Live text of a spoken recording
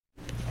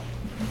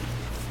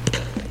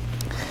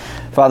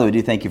Father, we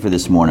do thank you for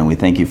this morning. We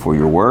thank you for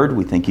your word.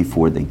 We thank you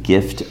for the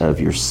gift of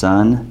your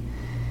Son,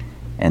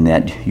 and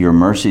that your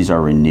mercies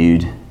are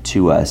renewed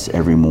to us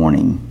every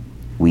morning.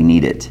 We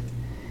need it.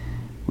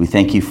 We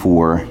thank you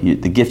for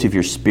the gift of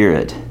your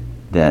Spirit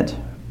that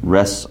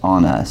rests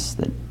on us,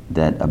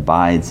 that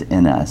abides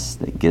in us,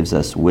 that gives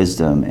us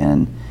wisdom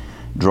and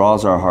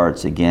draws our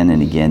hearts again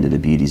and again to the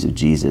beauties of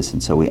Jesus.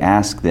 And so we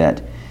ask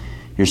that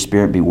your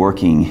Spirit be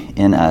working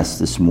in us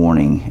this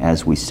morning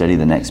as we study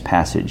the next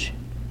passage,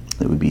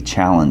 that we be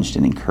challenged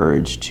and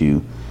encouraged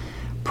to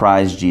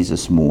prize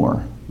Jesus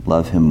more,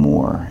 love him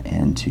more,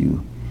 and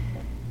to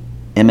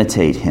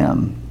imitate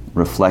him,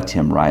 reflect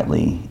him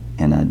rightly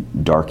in a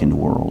darkened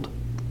world.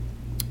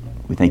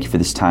 We thank you for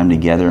this time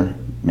together.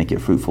 Make it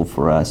fruitful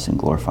for us and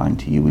glorifying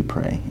to you, we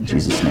pray. In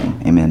Jesus' name,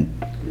 amen.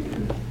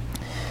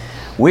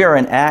 We are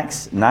in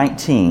Acts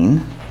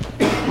 19.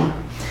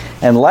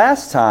 And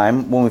last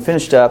time, when we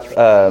finished up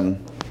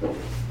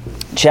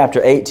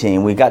chapter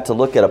 18, we got to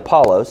look at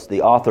Apollos,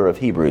 the author of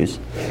Hebrews,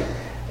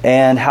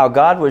 and how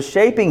God was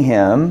shaping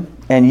him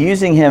and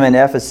using him in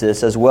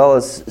Ephesus as well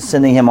as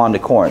sending him on to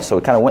Corinth. So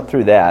we kind of went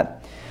through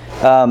that.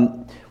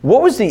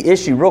 What was the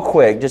issue, real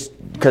quick, just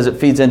because it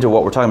feeds into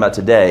what we're talking about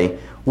today,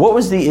 what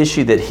was the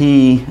issue that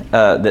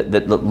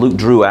that Luke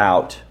drew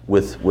out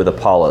with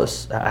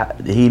Apollos?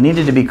 He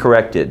needed to be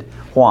corrected.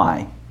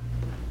 Why?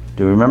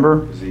 Do you remember?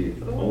 Because he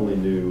only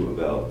knew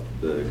about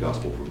the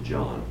gospel from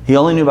John. He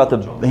only knew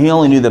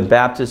the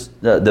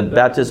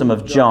baptism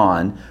of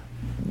John.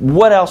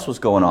 What else was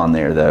going on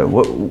there, though?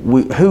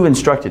 Who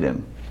instructed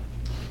him?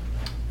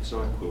 It's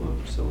not Aquila and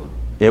Priscilla.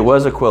 It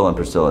was Aquila and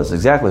Priscilla. It's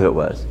exactly who it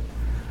was.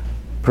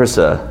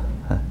 Priscilla.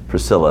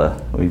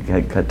 We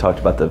had talked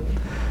about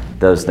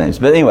those names.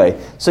 But anyway,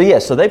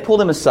 so they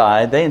pulled him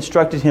aside. They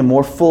instructed him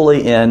more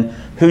fully in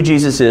who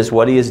Jesus is,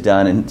 what he has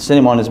done, and sent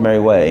him on his merry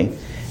way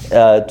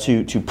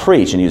to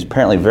preach. And he was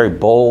apparently a very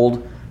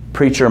bold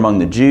preacher among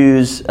the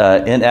Jews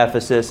in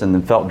Ephesus, and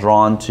then felt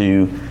drawn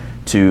to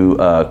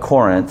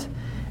Corinth.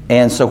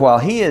 And so while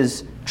he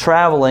is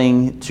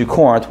traveling to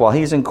Corinth, while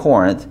he's in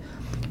Corinth,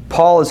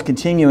 Paul is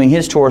continuing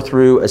his tour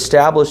through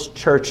established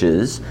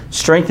churches,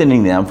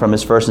 strengthening them from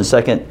his first and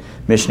second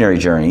missionary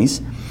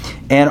journeys.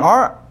 And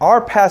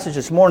our passage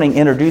this morning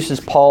introduces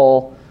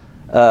Paul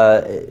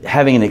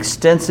having an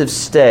extensive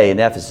stay in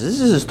Ephesus. This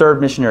is his third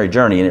missionary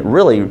journey, and it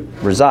really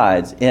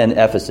resides in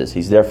Ephesus.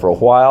 He's there for a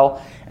while,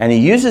 and he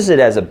uses it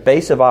as a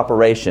base of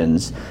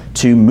operations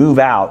to move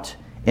out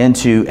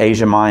into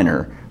Asia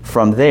Minor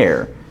from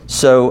there.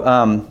 So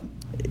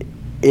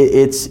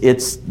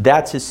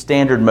that's his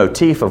standard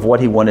motif of what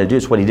he wanted to do.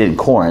 It's what he did in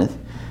Corinth.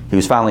 He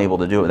was finally able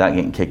to do it without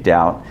getting kicked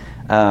out.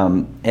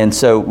 And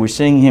so we're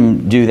seeing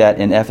him do that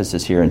in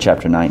Ephesus here in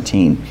chapter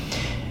 19.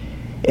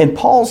 In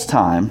Paul's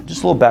time,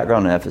 just a little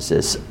background on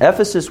Ephesus.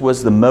 Ephesus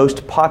was the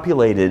most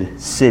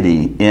populated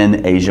city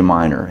in Asia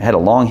Minor. It had a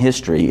long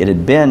history. It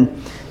had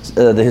been,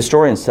 the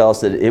historians tell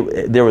us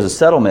that there was a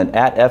settlement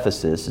at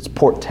Ephesus, its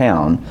port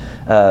town,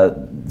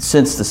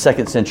 since the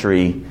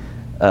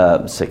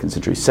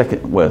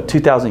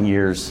 2,000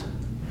 years,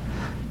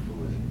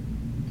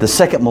 the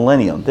second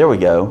millennium. There we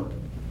go.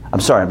 I'm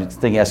sorry, I'm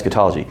thinking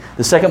eschatology.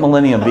 The second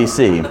millennium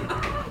BC.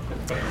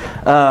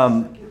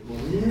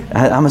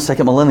 I'm a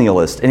second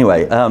millennialist.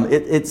 Anyway,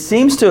 it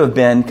seems to have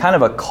been kind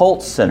of a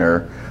cult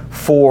center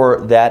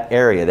for that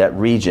area, that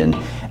region.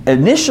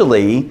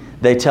 Initially,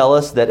 they tell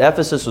us that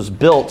Ephesus was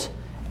built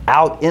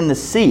out in the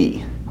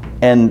sea.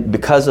 And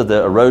because of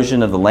the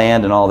erosion of the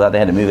land and all that, they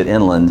had to move it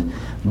inland.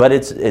 But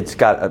it's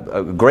got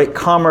a great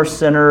commerce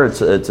center.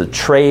 It's a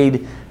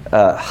trade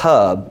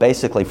hub,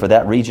 basically, for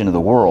that region of the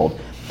world.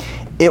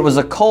 It was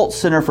a cult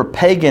center for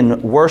pagan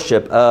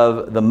worship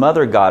of the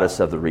mother goddess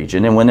of the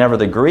region. And whenever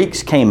the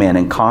Greeks came in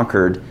and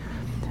conquered,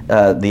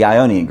 the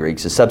Ionian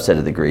Greeks, a subset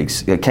of the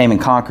Greeks, came and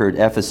conquered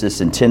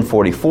Ephesus in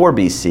 1044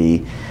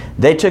 BC,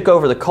 they took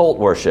over the cult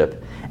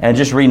worship and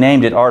just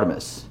renamed it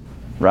Artemis,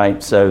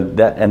 right? So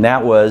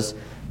that was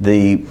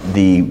the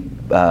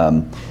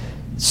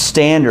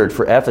standard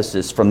for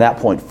Ephesus from that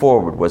point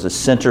forward, was a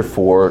center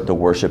for the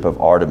worship of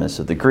Artemis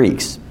of the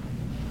Greeks.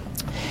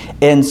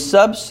 In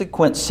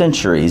subsequent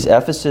centuries,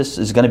 Ephesus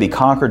is going to be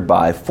conquered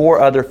by 4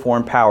 other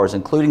foreign powers,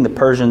 including the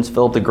Persians,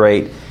 Philip the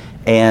Great,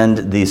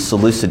 and the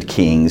Seleucid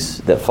kings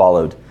that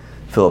followed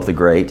Philip the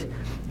Great.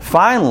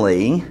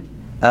 Finally,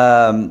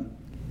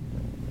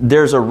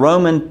 there's a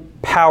Roman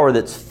power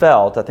that's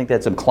felt. I think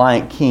that's some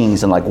client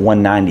kings in like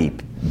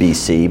 190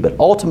 BC, but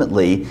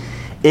ultimately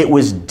it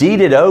was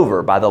deeded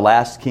over by the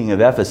last king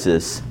of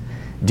Ephesus.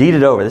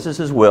 Deeded over. This is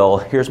his will.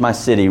 Here's my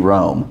city,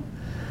 Rome.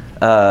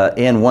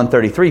 In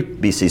 133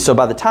 BC. So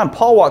by the time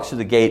Paul walks through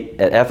the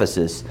gate at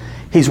Ephesus,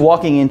 he's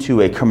walking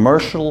into a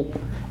commercial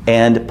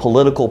and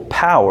political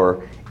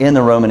power in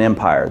the Roman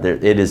Empire.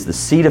 It is the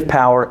seat of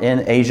power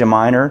in Asia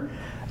Minor,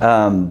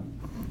 and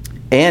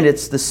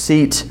it's the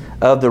seat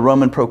of the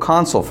Roman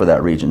proconsul for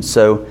that region.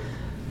 So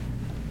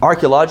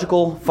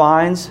archaeological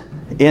finds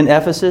in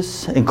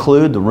Ephesus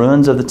include the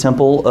ruins of the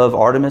Temple of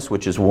Artemis,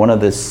 which is one of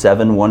the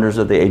 7 wonders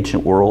of the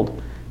ancient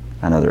world.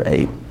 I know there are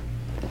 8.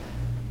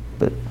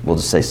 But we'll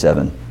just say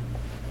 7.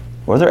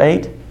 Were there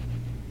 8?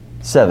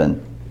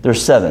 7.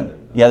 There's 7.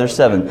 Yeah, there's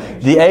 7.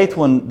 The eighth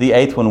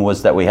one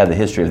was that we have the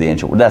history of the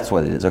ancient world. That's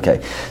what it is.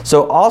 Okay.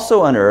 So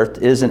also unearthed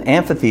is an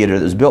amphitheater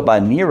that was built by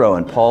Nero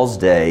in Paul's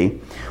day,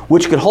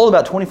 which could hold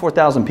about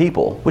 24,000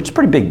 people, which is a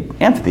pretty big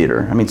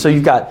amphitheater. I mean, so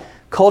you've got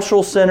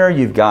cultural center,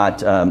 you've got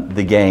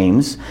the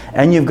games,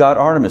 and you've got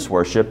Artemis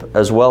worship,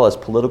 as well as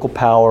political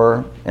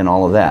power and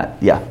all of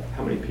that. Yeah.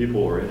 How many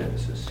people are in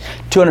Ephesus?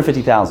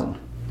 250,000.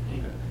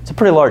 It's a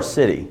pretty large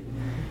city.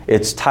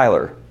 It's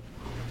Tyler.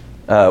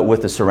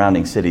 With the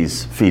surrounding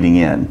cities feeding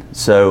in.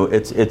 So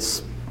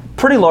it's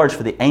pretty large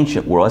for the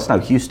ancient world. It's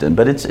not Houston,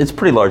 but it's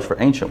pretty large for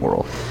ancient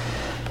world.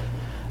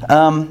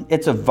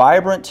 It's a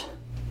vibrant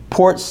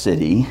port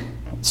city.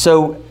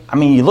 So, I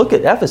mean, you look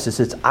at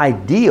Ephesus, it's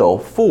ideal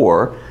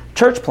for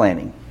church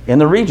planting in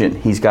the region.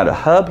 He's got a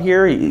hub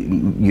here.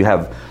 You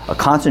have a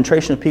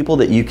concentration of people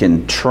that you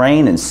can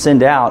train and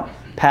send out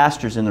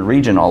pastors in the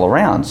region all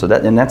around. So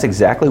that's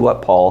exactly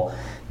what Paul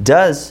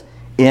does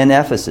in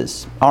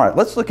Ephesus. All right,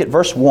 let's look at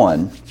verse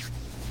 1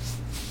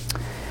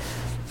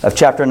 of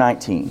chapter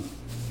 19.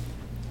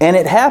 And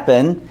it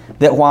happened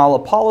that while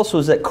Apollos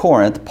was at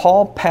Corinth,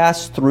 Paul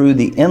passed through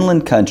the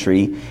inland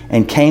country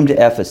and came to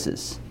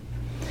Ephesus.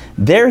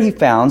 There he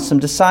found some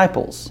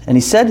disciples, and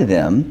he said to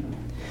them,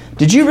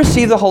 "Did you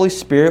receive the Holy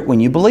Spirit when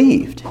you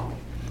believed?"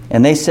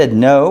 And they said,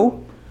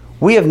 "No,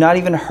 we have not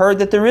even heard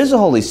that there is a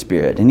Holy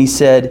Spirit." And he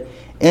said,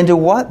 "Into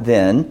what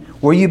then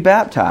were you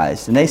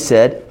baptized?" And they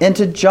said,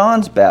 "Into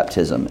John's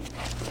baptism."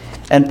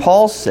 And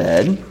Paul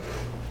said,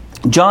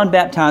 "John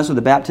baptized with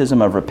the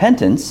baptism of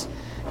repentance,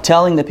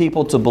 telling the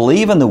people to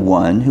believe in the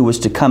one who was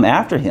to come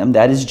after him,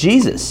 that is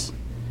Jesus."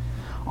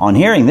 On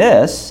hearing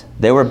this,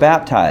 they were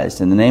baptized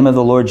in the name of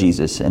the Lord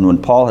Jesus. And when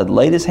Paul had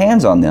laid his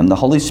hands on them, the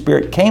Holy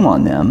Spirit came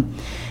on them,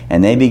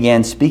 and they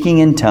began speaking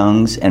in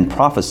tongues and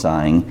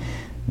prophesying.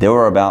 There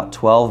were about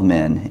 12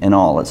 men in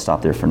all. Let's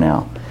stop there for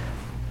now.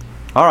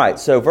 All right,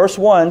 so verse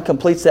 1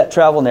 completes that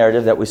travel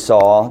narrative that we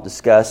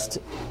discussed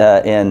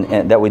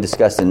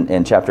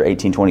in chapter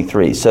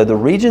 18:23. So the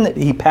region that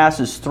he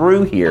passes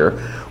through here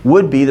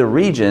would be the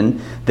region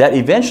that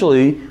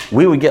eventually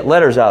we would get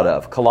letters out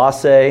of.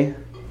 Colossae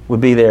would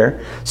be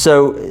there.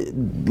 So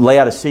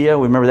Laodicea,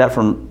 we remember that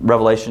from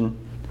Revelation,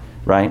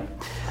 right?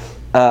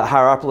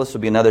 Hierapolis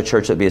would be another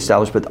church that would be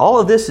established. But all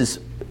of this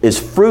is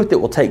fruit that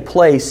will take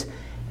place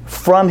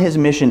from his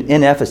mission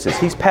in Ephesus.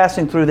 He's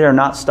passing through there,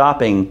 not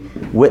stopping,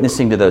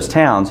 witnessing to those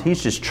towns.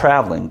 He's just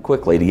traveling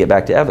quickly to get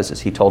back to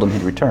Ephesus. He told him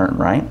he'd return,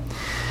 right?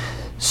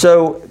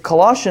 So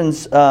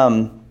Colossians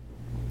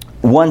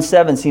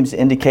 1:7 seems to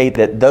indicate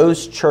that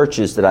those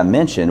churches that I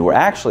mentioned were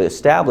actually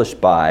established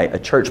by a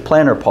church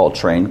planner Paul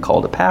trained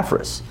called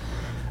Epaphras.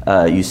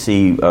 You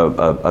see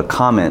a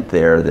comment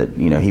there that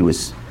he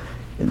was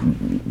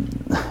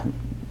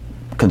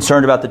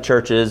concerned about the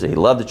churches, he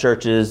loved the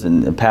churches,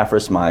 and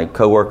Epaphras, my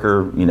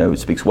coworker,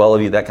 speaks well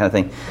of you, that kind of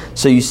thing.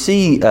 So you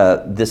see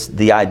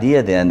the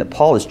idea then that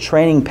Paul is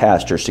training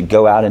pastors to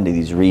go out into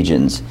these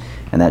regions,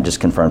 and that just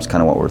confirms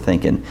kind of what we're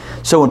thinking.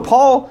 So when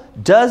Paul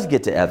does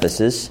get to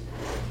Ephesus,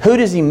 who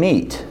does he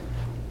meet?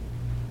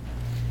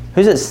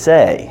 Who does it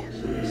say?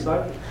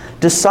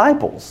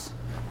 Disciples.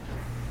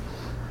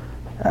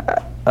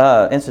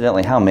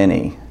 Incidentally, how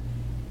many?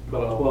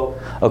 About 12.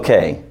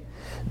 Okay,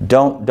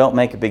 don't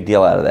make a big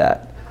deal out of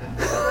that.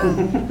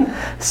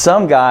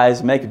 Some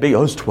guys make a big,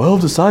 it's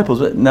 12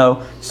 disciples.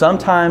 No,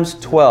 sometimes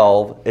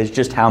 12 is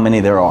just how many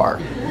there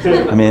are.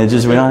 I mean, it's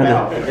just, we don't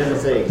have to. It doesn't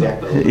say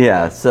exactly.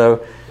 Yeah,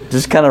 so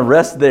just kind of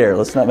rest there.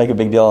 Let's not make a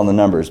big deal on the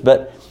numbers.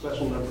 But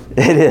Special number.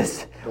 it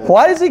is.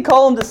 Why does he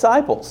call them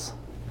disciples?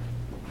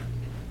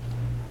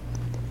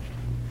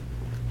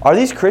 Are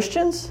these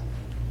Christians?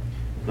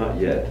 Not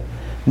yet.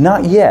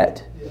 Not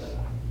yet.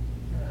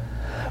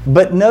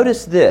 But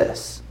notice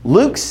this.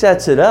 Luke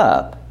sets it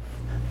up.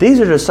 These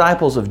are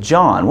disciples of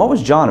John. What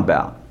was John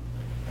about?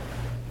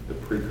 The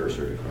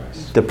precursor to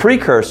Christ. The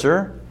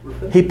precursor.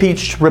 He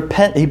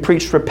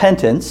preached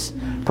repentance,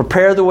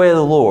 prepare the way of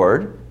the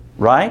Lord,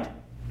 right?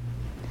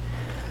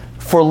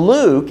 For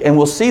Luke, and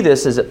we'll see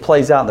this as it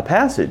plays out in the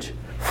passage,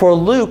 for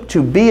Luke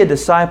to be a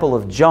disciple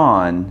of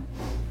John,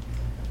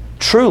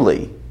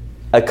 truly,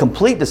 a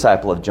complete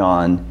disciple of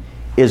John,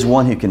 is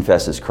one who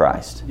confesses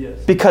Christ. Yes.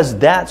 Because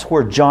that's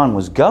where John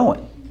was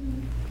going.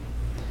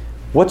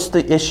 What's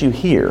the issue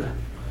here?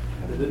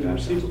 They didn't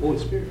receive the Holy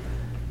Spirit.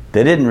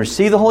 They didn't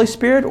receive the Holy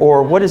Spirit?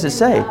 Or what does it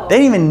say? They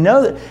didn't even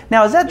know that.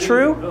 Now, is that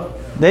true?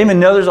 They didn't even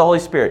know there's a Holy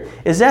Spirit.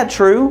 Is that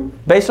true?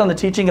 Based on the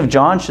teaching of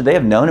John, should they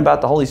have known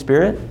about the Holy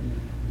Spirit?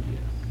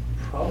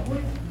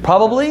 Probably.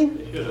 Probably?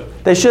 They should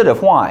have. They should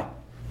have. Why?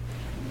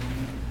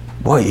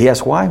 Boy,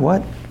 yes, why?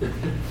 What?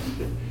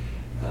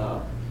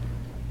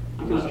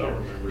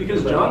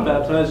 Because John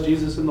baptized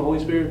Jesus in the Holy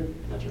Spirit.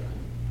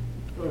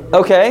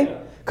 Okay.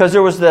 Because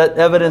there was that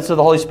evidence of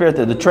the Holy Spirit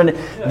there. The Trinity,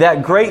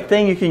 that great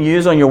thing you can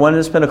use on your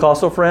Oneness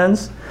Pentecostal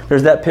friends.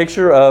 There's that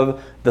picture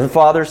of the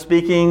Father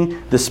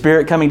speaking, the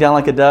Spirit coming down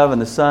like a dove, and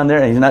the Son there.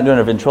 And he's not doing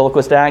a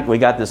ventriloquist act. We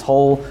got this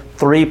whole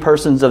 3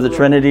 persons of the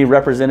Trinity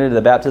represented in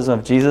the baptism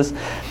of Jesus.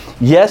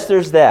 Yes,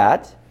 there's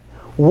that.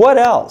 What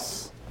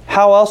else?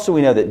 How else do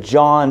we know that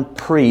John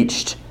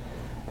preached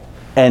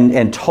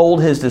and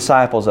told his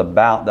disciples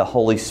about the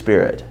Holy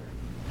Spirit?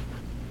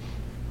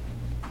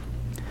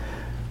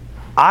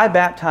 I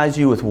baptize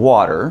you with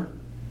water.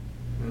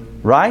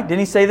 Right? Didn't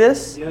he say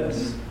this?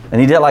 Yes.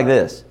 And he did it like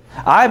this.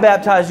 I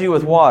baptize you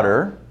with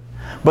water,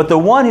 but the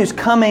one who's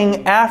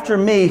coming after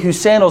me, whose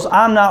sandals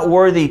I'm not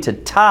worthy to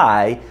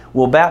tie,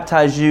 will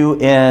baptize you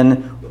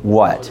in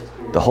what?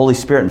 The Holy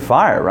Spirit and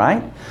fire,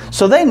 right?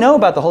 So they know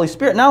about the Holy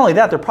Spirit. Not only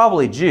that, they're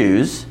probably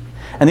Jews.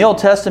 And the Old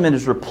Testament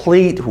is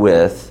replete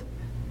with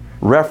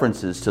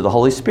references to the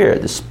Holy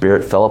Spirit. The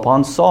Spirit fell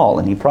upon Saul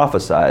and he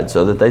prophesied,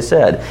 so that they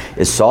said,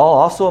 is Saul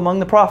also among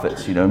the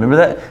prophets? You know, remember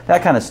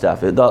that kind of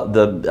stuff.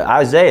 The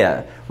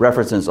Isaiah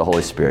references the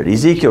Holy Spirit.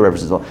 Ezekiel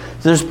references the Holy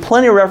Spirit. There's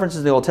plenty of references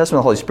in the Old Testament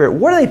of the Holy Spirit.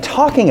 What are they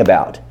talking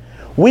about?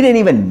 We didn't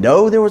even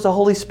know there was a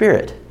Holy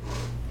Spirit.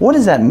 What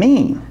does that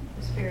mean?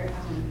 The Spirit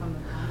hasn't come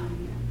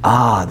yet.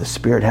 Ah, the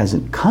Spirit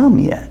hasn't come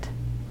yet.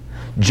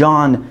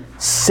 John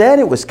said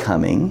it was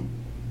coming.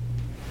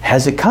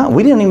 Has it come?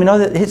 We didn't even know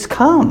that it's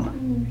come.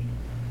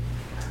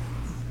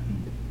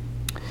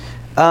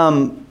 Where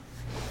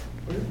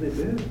have they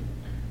been?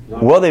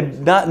 Well, they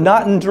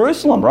not in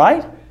Jerusalem,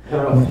 right?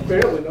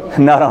 Apparently not.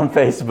 Not on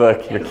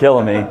Facebook. You're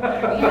killing me.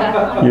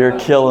 You're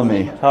killing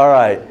me. All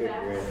right.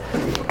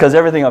 Because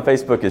everything on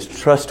Facebook is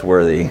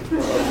trustworthy.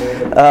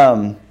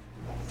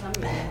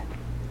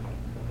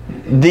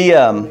 The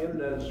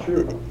internet is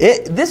true.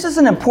 This is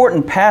an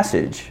important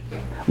passage.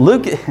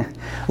 Luke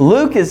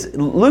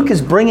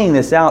is bringing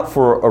this out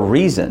for a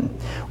reason.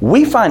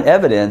 We find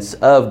evidence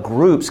of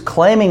groups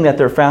claiming that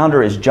their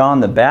founder is John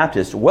the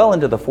Baptist well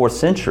into the 4th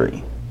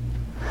century.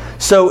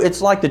 So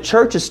it's like the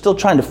church is still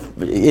in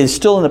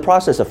the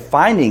process of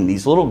finding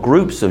these little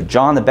groups of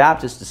John the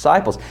Baptist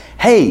disciples.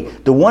 Hey,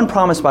 the one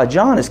promised by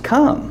John has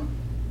come.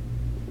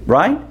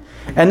 Right?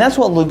 And that's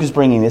what Luke is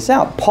bringing this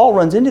out. Paul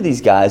runs into these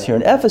guys here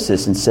in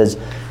Ephesus and says,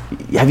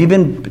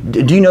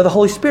 do you know the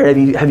Holy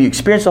Spirit? Have you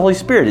experienced the Holy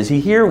Spirit? Is He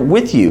here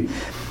with you?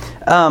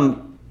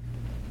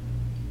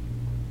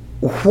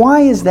 Why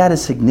is that a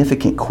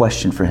significant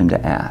question for him to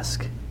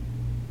ask?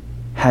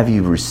 Have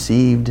you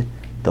received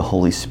the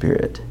Holy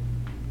Spirit?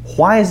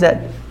 Why is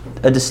that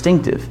a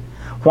distinctive?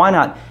 Why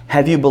not,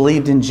 have you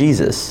believed in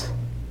Jesus?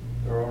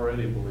 They're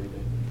already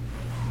believing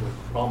the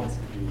promise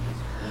of Jesus.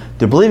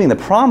 They're believing the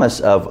promise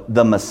of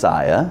the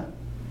Messiah,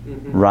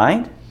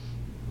 right?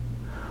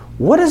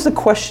 What is the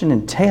question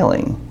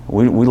entailing?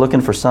 We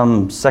looking for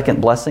some second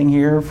blessing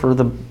here for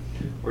the...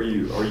 Are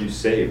you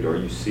saved? Are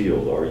you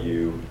sealed? Are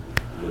you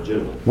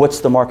legitimate? What's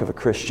the mark of a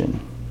Christian?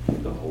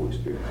 The Holy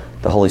Spirit.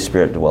 The Holy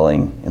Spirit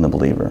dwelling in the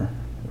believer,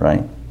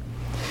 right?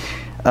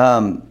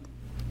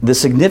 The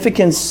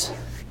significance...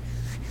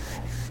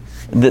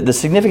 The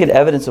significant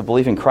evidence of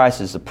belief in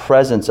Christ is the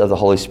presence of the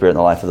Holy Spirit in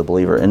the life of the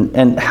believer.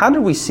 And how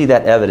do we see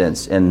that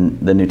evidence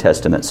in the New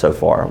Testament so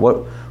far?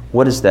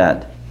 What does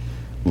that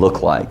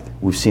look like?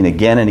 We've seen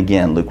again and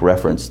again Luke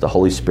reference the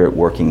Holy Spirit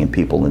working in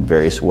people in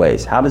various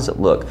ways. How does it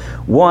look?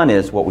 One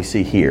is what we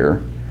see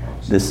here,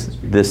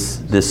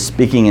 this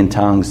speaking in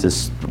tongues,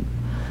 this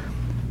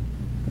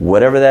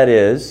whatever that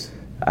is.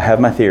 I have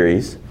my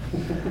theories,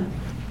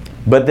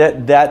 but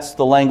that's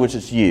the language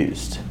that's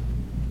used,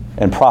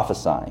 and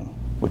prophesying,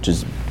 which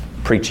is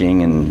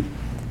preaching and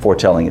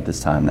foretelling at this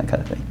time, that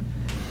kind of thing.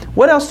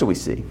 What else do we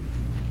see?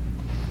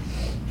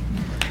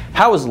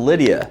 How is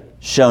Lydia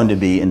shown to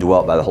be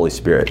indwelt by the Holy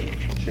Spirit?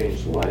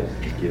 Changed life,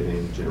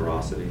 giving,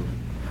 generosity.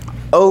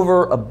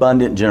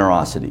 Overabundant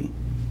generosity,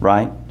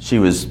 right? She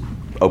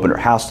opened her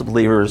house to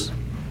believers,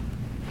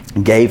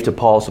 gave to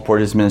Paul,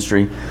 supported his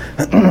ministry.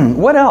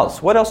 What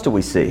else? What else do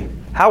we see?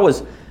 How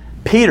was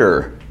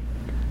Peter,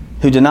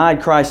 who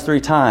denied Christ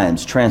 3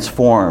 times,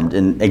 transformed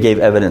and gave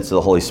evidence of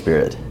the Holy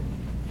Spirit?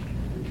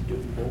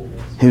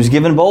 He was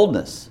given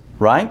boldness,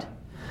 right?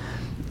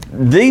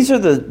 These are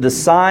the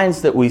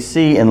signs that we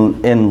see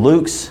in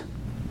Luke's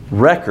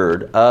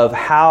record of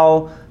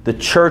how the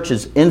church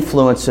is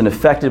influenced and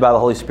affected by the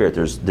Holy Spirit.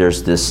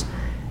 There's this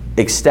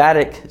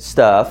ecstatic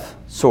stuff,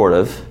 sort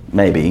of,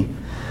 maybe.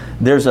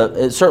 There's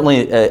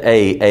certainly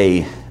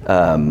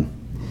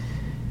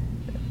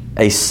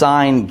a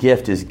sign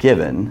gift is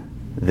given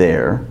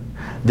there.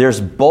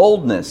 There's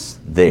boldness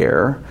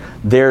there.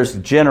 There's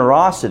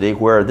generosity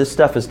where this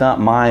stuff is not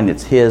mine,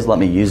 it's His. Let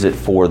me use it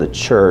for the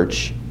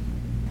church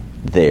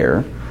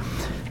there.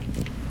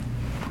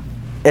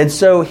 And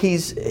so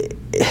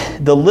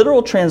the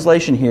literal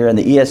translation here in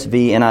the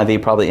ESV,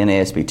 NIV, probably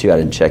NASB too, I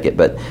didn't check it,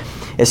 but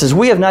it says,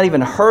 we have not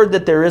even heard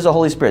that there is a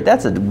Holy Spirit.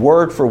 That's a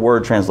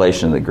word-for-word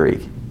translation of the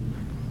Greek.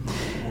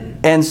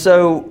 And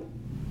so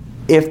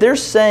if they're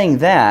saying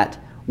that,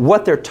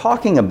 what they're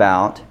talking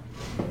about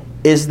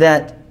is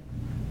that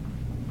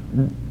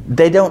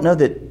they don't know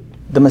that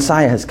the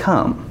Messiah has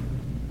come.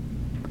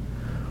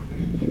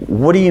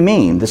 What do you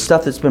mean? The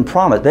stuff that's been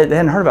promised. They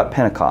hadn't heard about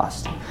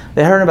Pentecost.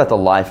 They heard about the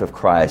life of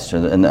Christ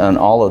and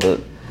all of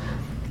the...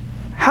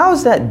 How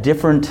is that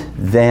different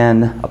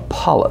than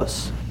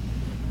Apollos?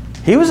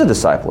 He was a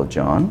disciple of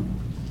John.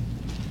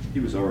 He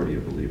was already a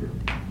believer.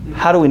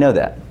 How do we know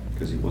that?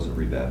 Because he wasn't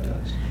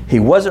rebaptized.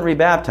 He wasn't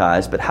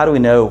rebaptized, but how do we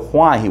know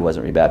why he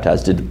wasn't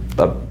rebaptized? Did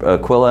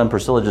Aquila and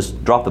Priscilla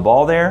just drop the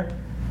ball there?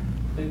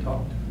 They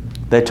talked.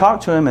 They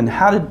talked to him, and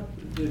how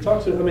did... They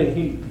talked to him. I mean,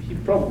 he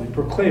probably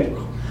proclaimed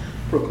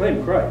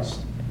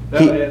Christ.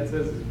 That way it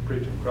says he's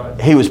preaching Christ.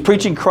 He was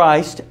preaching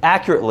Christ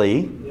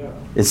accurately, Yeah.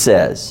 it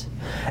says.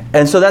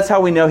 And so that's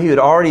how we know he had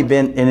already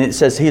been, and it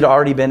says he had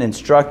already been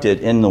instructed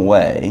in the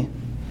way.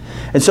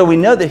 And so we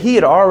know that he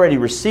had already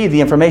received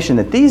the information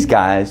that these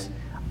guys,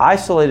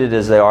 isolated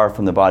as they are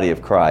from the body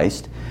of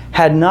Christ,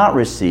 had not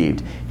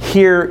received.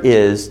 Here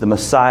is the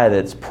Messiah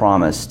that's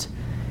promised.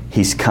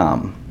 He's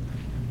come.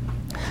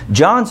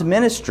 John's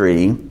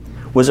ministry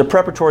was a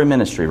preparatory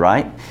ministry,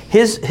 right?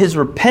 His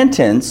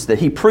repentance that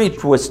he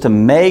preached was to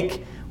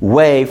make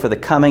way for the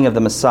coming of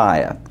the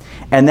Messiah.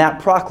 And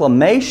that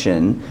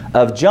proclamation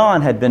of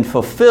John had been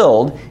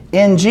fulfilled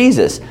in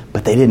Jesus,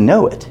 but they didn't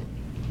know it.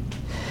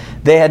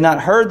 They had not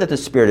heard that the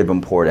Spirit had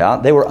been poured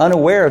out. They were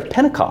unaware of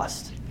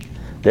Pentecost.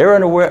 They were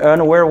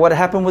unaware of what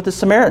happened with the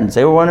Samaritans.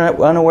 They were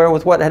unaware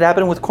with what had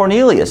happened with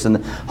Cornelius and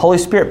the Holy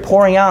Spirit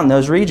pouring out in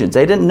those regions.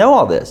 They didn't know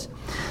all this.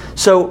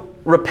 So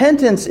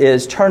repentance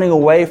is turning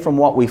away from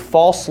what we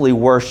falsely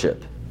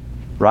worship,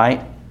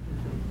 right?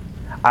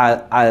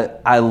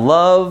 I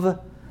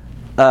love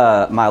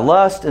my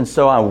lust, and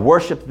so I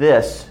worship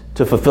this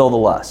to fulfill the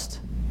lust.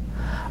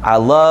 I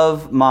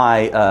love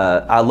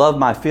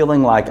my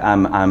feeling like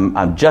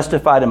I'm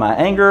justified in my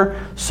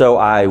anger, so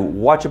I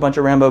watch a bunch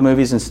of Rambo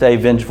movies and stay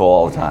vengeful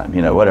all the time.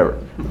 You know,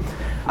 whatever.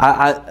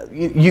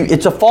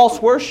 It's a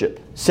false worship.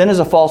 Sin is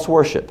a false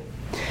worship,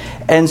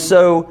 and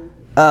so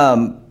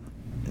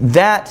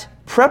that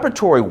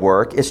preparatory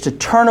work is to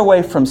turn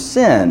away from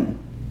sin,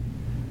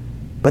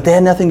 but they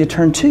had nothing to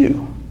turn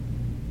to.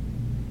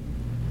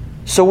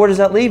 So where does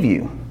that leave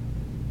you?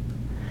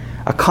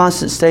 A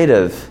constant state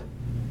of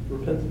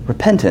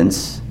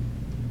repentance,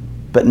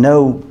 but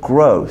no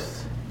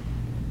growth,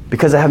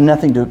 because I have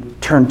nothing to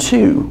turn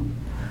to.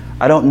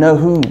 I don't know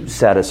who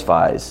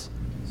satisfies.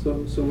 So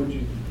would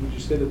you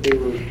say that they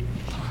were?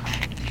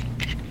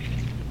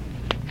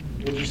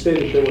 Would you say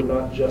that they were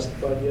not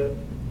justified yet?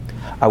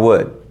 I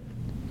would.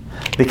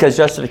 Because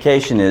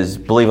justification is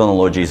believe on the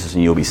Lord Jesus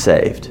and you'll be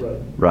saved.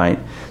 Right?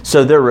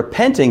 So they're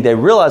repenting. They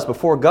realize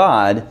before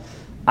God,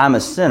 I'm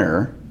a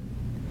sinner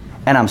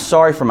and I'm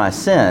sorry for my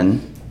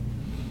sin.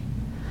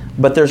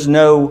 But there's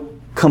no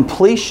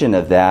completion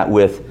of that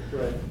with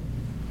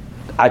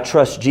I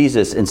trust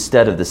Jesus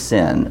instead of the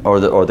sin or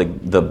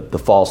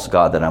the false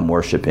god that I'm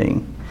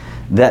worshiping.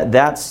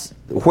 That's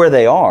where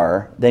they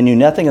are. They knew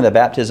nothing of the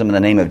baptism in the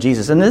name of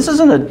Jesus. And this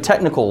isn't a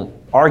technical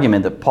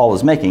argument that Paul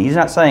is making. He's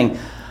not saying,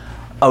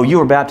 oh, you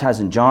were baptized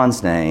in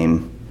John's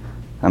name.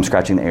 I'm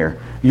scratching the air.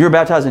 You were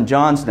baptized in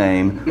John's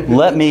name.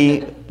 Let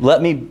me.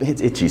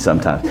 It's itchy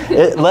sometimes.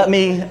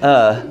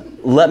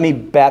 Let me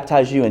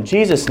baptize you in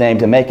Jesus' name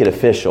to make it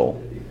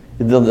official.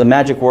 The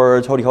magic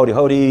words, hody, hody,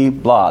 hody,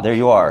 blah, there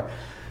you are.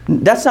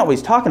 That's not what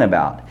he's talking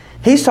about.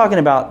 He's talking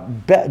about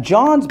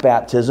John's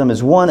baptism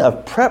is one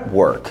of prep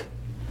work,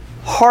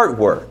 heart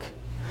work.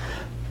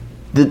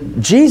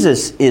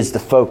 Jesus is the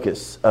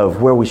focus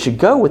of where we should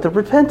go with the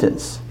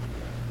repentance.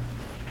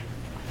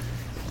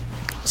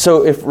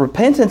 So if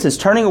repentance is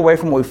turning away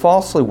from what we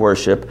falsely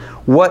worship,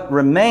 what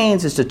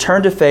remains is to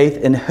turn to faith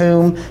in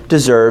whom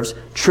deserves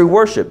true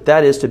worship.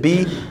 That is, to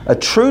be a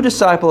true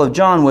disciple of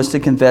John was to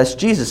confess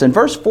Jesus. And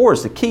verse 4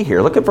 is the key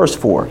here. Look at verse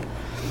 4.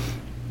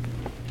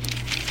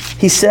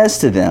 He says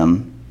to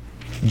them,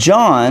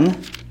 John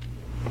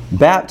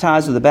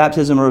baptized with the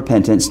baptism of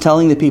repentance,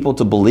 telling the people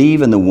to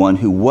believe in the one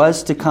who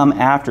was to come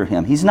after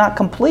him. He's not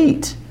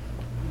complete.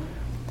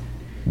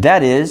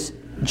 That is,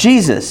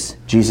 Jesus.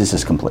 Jesus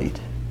is complete.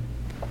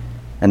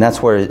 And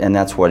that's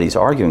what he's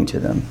arguing to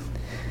them.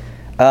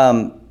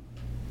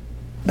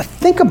 But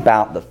think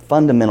about the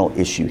fundamental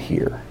issue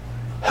here.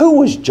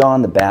 Who was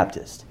John the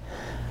Baptist?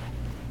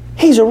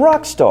 He's a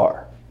rock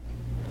star.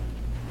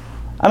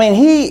 I mean,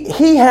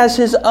 he has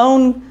his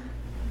own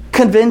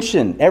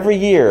convention every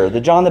year, the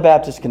John the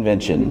Baptist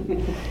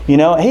convention. You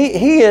know,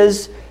 he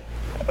is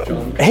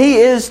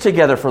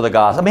together for the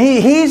gospel. I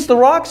mean, he's the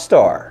rock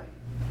star,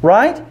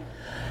 right?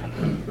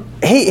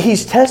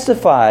 He's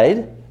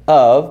testified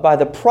of by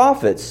the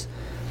prophets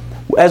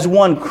as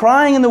one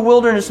crying in the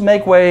wilderness,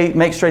 make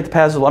straight the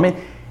paths of the Lord. I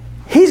mean,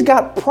 he's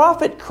got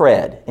prophet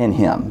cred in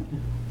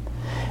him.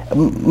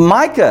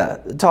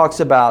 Micah talks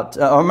about,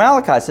 or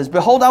Malachi says,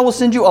 behold, I will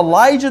send you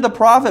Elijah the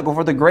prophet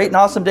before the great and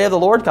awesome day of the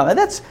Lord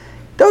comes.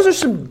 Those are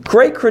some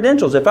great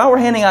credentials. If I were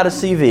handing out a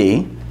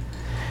CV,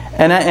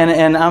 and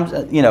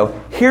I'm, you know,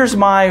 here's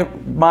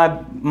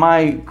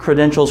my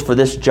credentials for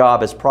this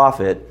job as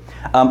prophet.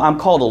 I'm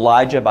called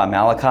Elijah by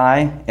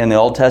Malachi in the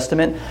Old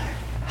Testament.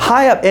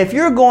 High up, if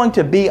you're going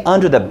to be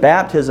under the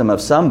baptism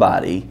of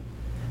somebody,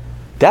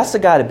 that's the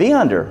guy to be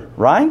under,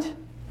 right?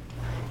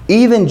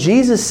 Even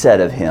Jesus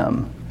said of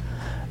him,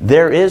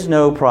 there is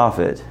no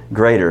prophet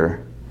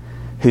greater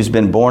who's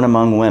been born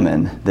among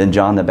women than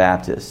John the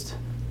Baptist.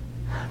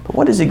 But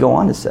what does he go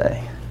on to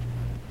say?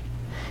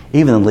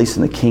 Even the least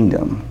in the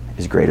kingdom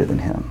is greater than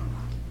him.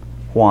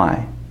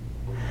 Why?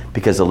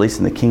 Because the least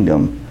in the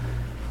kingdom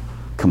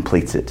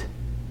completes it.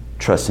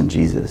 Trust in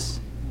Jesus.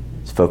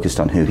 It's focused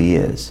on who He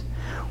is.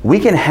 We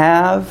can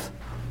have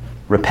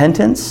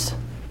repentance.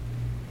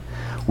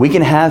 We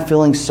can have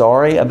feeling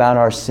sorry about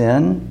our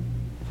sin.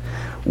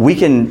 We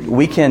can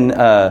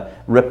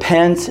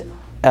repent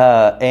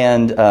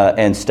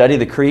and study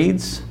the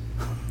creeds.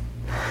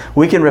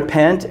 We can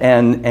repent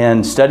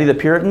and study the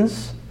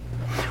Puritans,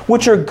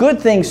 which are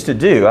good things to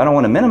do. I don't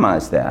want to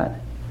minimize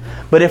that.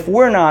 But if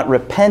we're not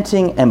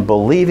repenting and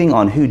believing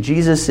on who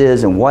Jesus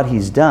is and what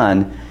He's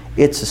done,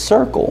 it's a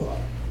circle.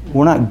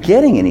 We're not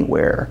getting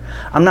anywhere.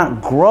 I'm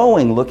not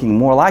growing, looking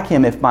more like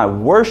Him if my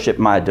worship,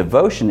 my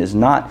devotion is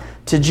not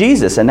to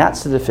Jesus. And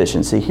that's the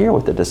deficiency here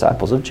with the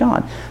disciples of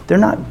John. They're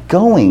not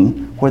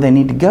going where they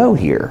need to go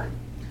here.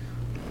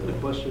 I had a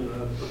question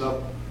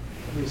about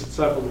these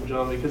disciples of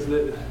John, because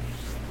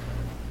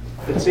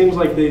it seems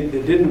like they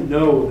didn't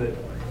know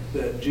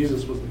that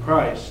Jesus was the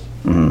Christ.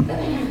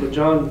 Mm-hmm. But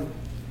John,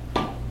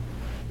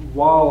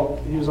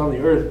 while he was on the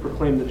earth,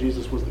 proclaimed that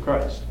Jesus was the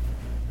Christ.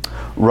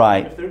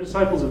 Right. If they're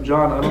disciples of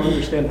John, I don't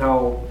understand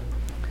how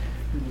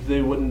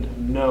they wouldn't have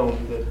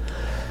known that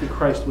the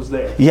Christ was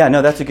there. Yeah,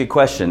 no, that's a good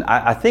question.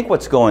 I think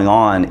what's going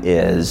on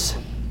is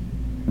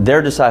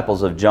they're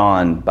disciples of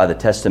John by the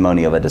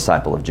testimony of a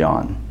disciple of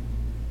John.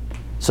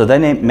 So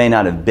they may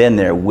not have been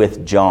there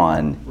with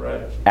John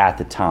at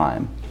the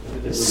time.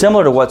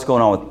 Similar to what's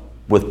going on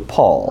with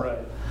Paul. Right.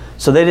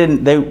 So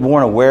they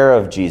weren't aware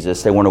of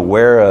Jesus. They weren't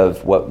aware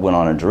of what went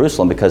on in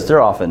Jerusalem because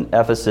they're off in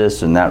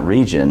Ephesus and that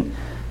region.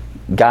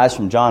 Guys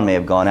from John may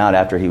have gone out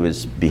after he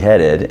was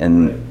beheaded,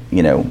 and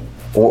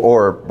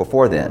or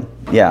before then.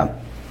 Yeah.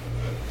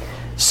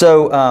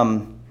 So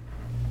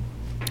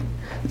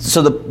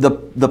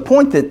the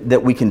point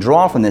that we can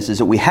draw from this is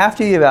that we have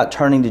to be about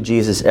turning to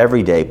Jesus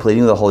every day,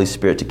 pleading with the Holy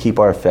Spirit to keep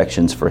our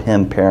affections for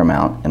Him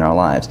paramount in our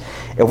lives.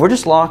 If we're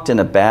just locked in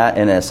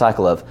a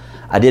cycle of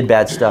I did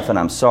bad stuff and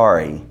I'm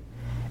sorry,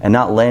 and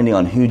not landing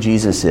on who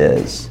Jesus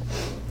is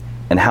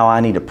and how I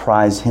need to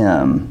prize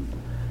Him,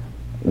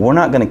 we're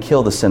not going to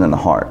kill the sin in the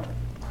heart.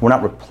 We're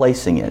not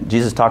replacing it.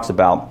 Jesus talks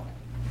about,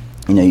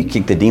 you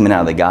kick the demon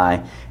out of the guy,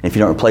 and if you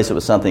don't replace it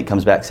with something, it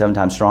comes back 7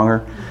 times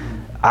stronger.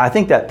 I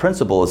think that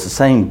principle is the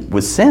same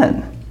with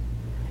sin.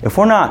 If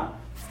we're not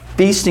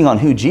feasting on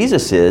who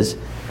Jesus is,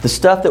 the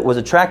stuff that was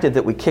attractive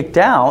that we kicked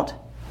out,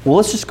 well,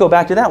 let's just go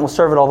back to that and we'll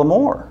serve it all the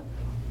more.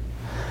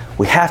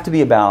 We have to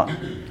be about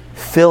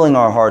filling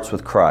our hearts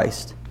with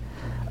Christ.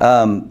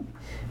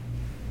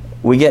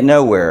 We get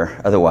nowhere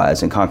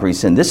otherwise in conquering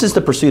sin. This is the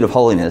pursuit of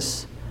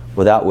holiness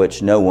without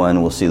which no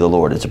one will see the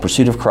Lord. It's a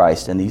pursuit of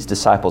Christ, and these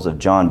disciples of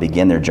John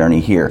begin their journey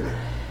here.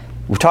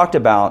 We've talked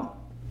about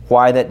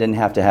why that didn't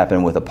have to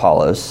happen with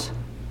Apollos.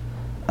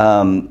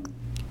 What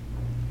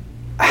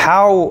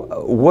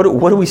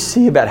do we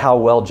see about how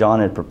well John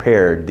had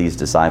prepared these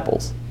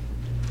disciples?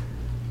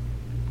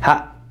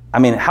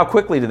 How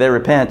quickly did they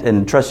repent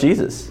and trust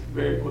Jesus?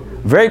 Very quickly.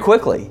 Very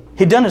quickly.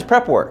 He'd done his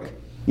prep work.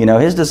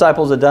 His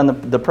disciples had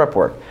done the prep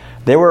work.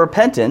 They were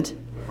repentant.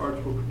 Their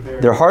hearts were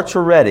prepared. Their hearts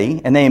were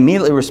ready, and they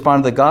immediately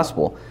responded to the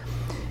gospel.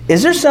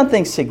 Is there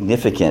something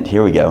significant?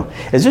 Here we go.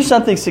 Is there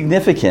something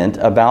significant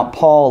about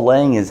Paul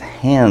laying his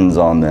hands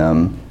on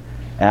them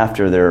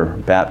after they're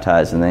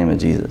baptized in the name of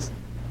Jesus?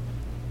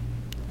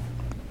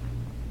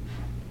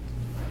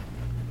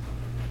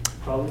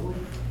 Probably.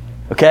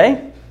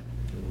 Okay?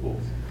 Well,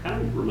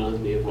 kind of reminds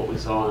me of what we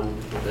saw in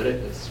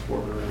Leviticus,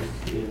 where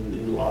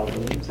in a lot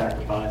of the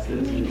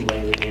sacrifices and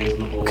laying the hands on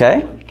the Holy Okay.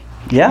 One.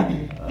 Yeah?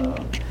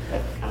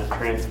 That kind of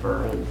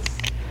transference.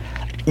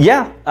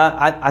 Yeah,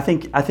 I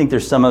think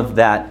there's some of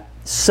that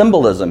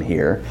symbolism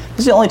here. This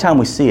is the only time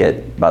we see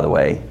it, by the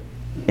way,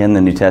 in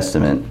the New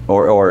Testament,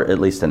 or at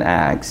least in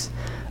Acts,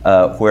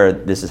 where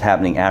this is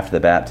happening after the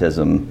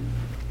baptism,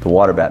 the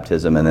water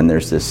baptism, and then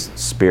there's this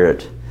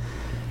Spirit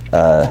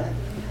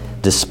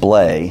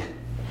display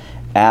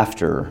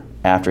after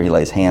he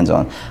lays hands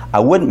on.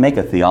 I wouldn't make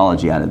a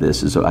theology out of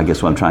this, is I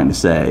guess what I'm trying to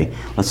say.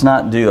 Let's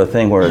not do a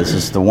thing where this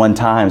is the one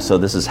time, so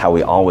this is how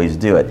we always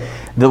do it.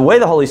 The way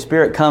the Holy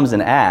Spirit comes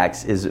and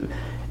acts is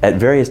at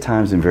various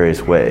times in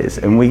various ways.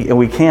 And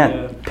we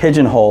can't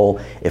pigeonhole,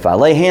 if I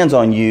lay hands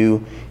on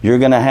you, you're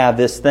going to have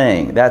this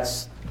thing.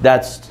 That's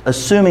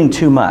assuming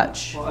too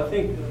much. Well, I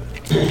think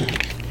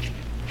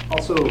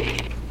also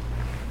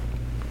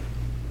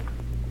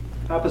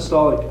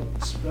apostolic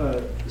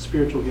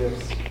spiritual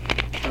gifts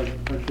are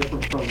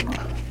different from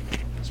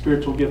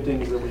spiritual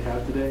giftings that we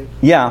have today.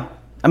 Yeah.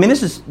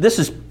 This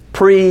is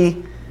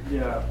pre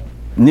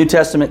New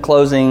Testament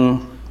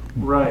closing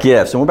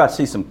gifts. And we're about to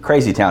see some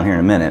crazy town here in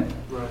a minute.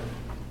 Right.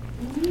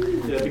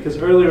 Yeah, because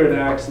earlier in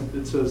Acts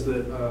it says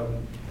that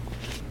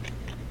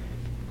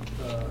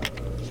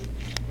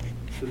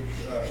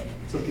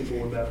some people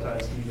were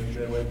baptized and then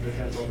they laid their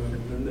hands on them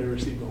and then they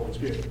received the Holy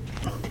Spirit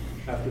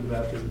after the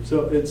baptism.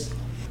 So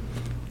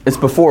it's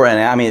before,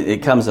 and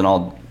it comes in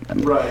all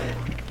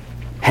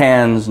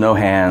hands, no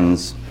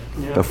hands,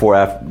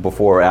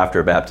 before,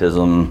 after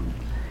baptism.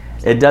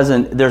 It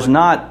doesn't. There's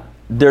not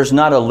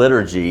a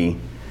liturgy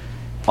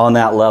on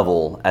that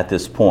level at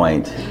this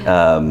point.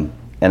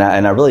 And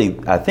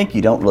I think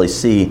you don't really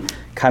see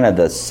kind of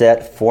the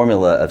set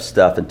formula of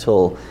stuff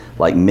until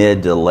like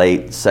mid to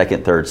late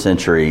 2nd, 3rd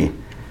century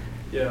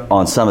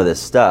on some of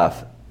this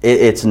stuff.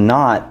 It's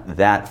not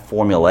that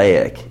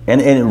formulaic.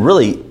 And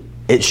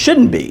it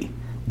shouldn't be.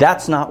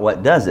 That's not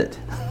what does it.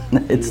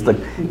 It's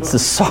the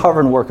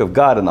sovereign work of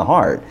God in the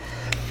heart.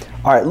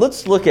 All right,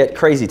 let's look at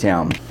Crazy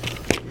Town.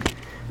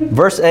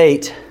 Verse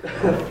 8.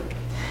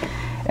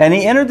 And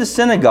he entered the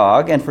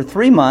synagogue and for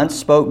 3 months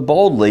spoke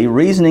boldly,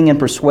 reasoning and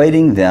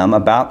persuading them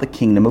about the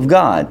kingdom of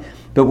God.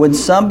 But when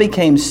some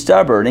became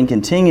stubborn and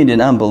continued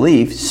in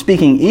unbelief,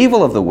 speaking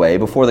evil of the way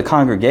before the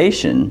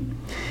congregation,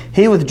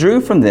 he withdrew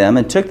from them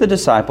and took the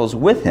disciples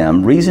with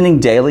him, reasoning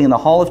daily in the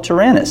hall of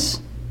Tyrannus.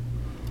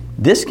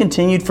 This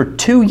continued for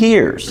 2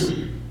 years,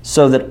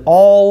 so that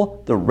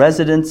all the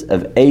residents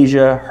of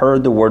Asia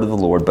heard the word of the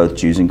Lord, both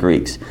Jews and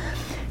Greeks.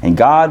 And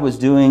God was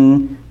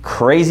doing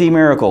crazy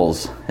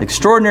miracles,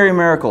 extraordinary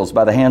miracles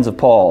by the hands of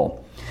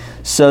Paul,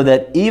 so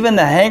that even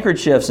the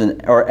handkerchiefs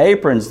or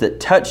aprons that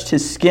touched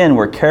his skin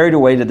were carried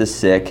away to the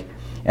sick,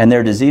 and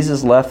their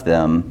diseases left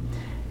them,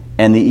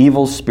 and the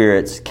evil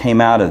spirits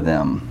came out of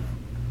them.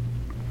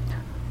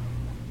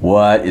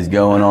 What is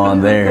going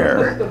on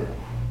there?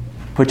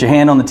 Put your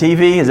hand on the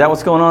TV. Is that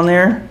what's going on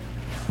there?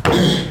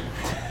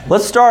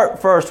 Let's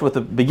start first with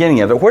the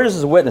beginning of it. Where does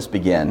his witness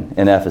begin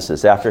in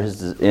Ephesus after his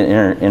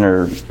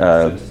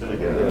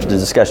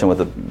discussion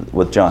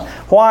with John?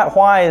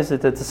 Why is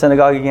it that the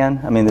synagogue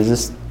again? I mean,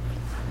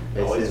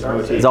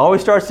 it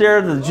always starts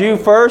there. The Jew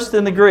first,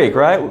 then the Greek,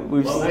 right?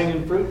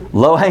 Low-hanging fruit.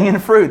 Low-hanging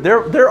fruit.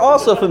 They're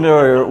also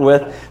familiar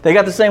with. They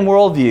got the same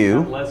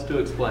worldview. Less to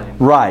explain.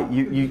 Right.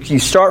 You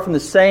start from the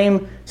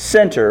same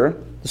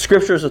center. The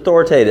Scripture is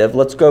authoritative.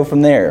 Let's go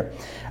from there.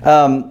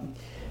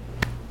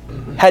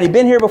 Had he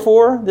been here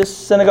before, this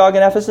synagogue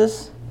in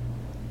Ephesus?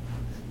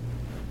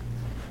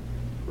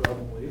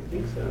 Probably, I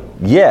think so.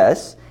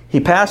 Yes. He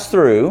passed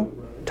through,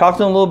 talked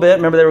to them a little bit.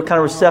 Remember, they were kind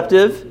of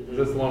receptive. Is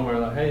this the one where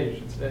like, hey, you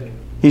should stay?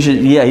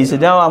 He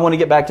said, no, I want to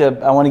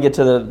get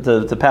to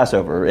the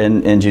Passover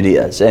in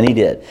Judea. And he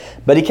did.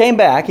 But he came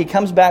back. He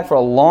comes back for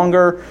a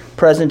longer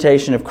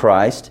presentation of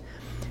Christ.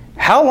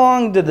 How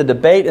long did the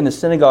debate in the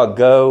synagogue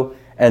go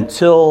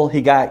until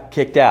he got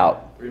kicked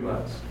out? 3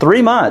 months.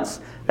 3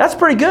 months. That's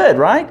pretty good,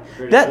 right?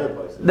 He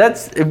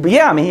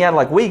had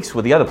like weeks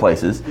with the other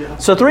places. Yeah.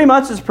 So 3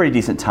 months is a pretty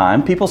decent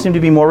time. People seem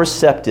to be more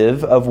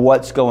receptive of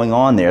what's going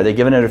on there. They've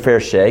given it a fair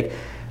shake.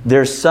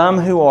 There's some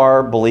who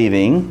are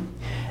believing,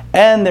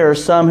 and there are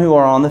some who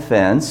are on the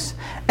fence,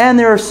 and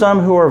there are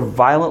some who are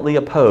violently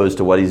opposed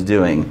to what he's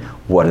doing.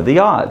 What are the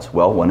odds?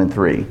 Well, 1 in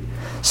 3.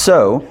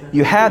 So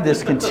you have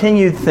this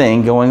continued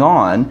thing going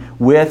on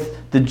with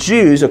the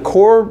Jews, a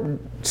core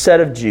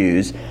set of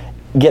Jews,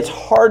 gets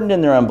hardened in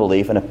their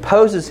unbelief and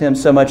opposes him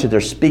so much that they're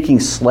speaking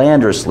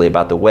slanderously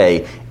about the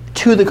way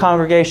to the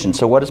congregation.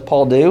 So what does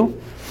Paul do?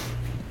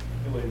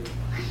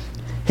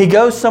 He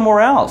goes somewhere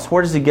else.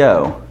 Where does he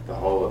go? The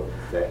whole of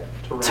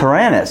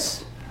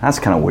Tyrannus. That's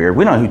kind of weird.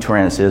 We don't know who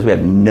Tyrannus is. We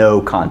have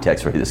no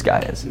context for who this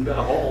guy is. He's got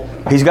a hall.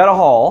 He's got a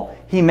hall.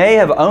 He may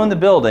have owned the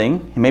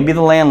building. He may be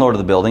the landlord of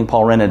the building.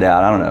 Paul rented it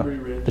out. I don't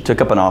know. They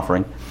took up an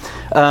offering.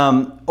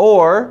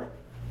 Or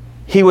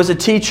he was a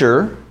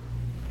teacher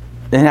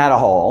and had a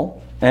hall.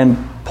 And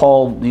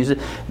Paul used it.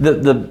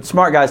 The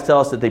smart guys tell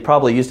us that they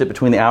probably used it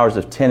between the hours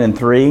of 10 and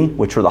 3,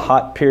 which were the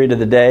hot period of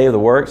the day of the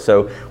work.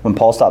 So when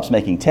Paul stops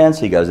making tents,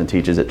 he goes and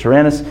teaches at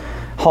Tyrannus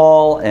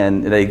Hall,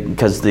 and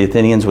because the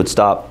Ephesians would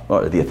stop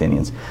kind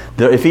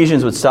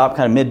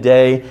of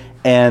midday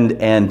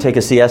and take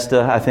a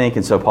siesta, I think,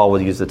 and so Paul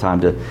would use the time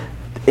to.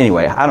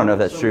 Anyway, I don't know if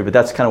that's true, but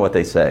that's kind of what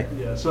they say.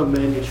 Yeah, some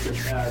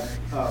manuscripts add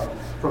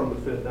from the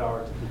 5th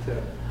hour to the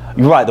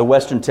 10th. Right, the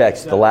Western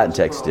text, the Latin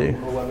text do.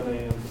 11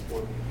 a.m. to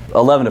 4.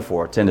 11 to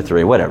 4, 10 to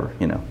 3, whatever,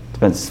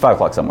 depends. It's 5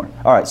 o'clock somewhere.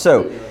 All right,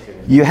 so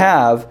you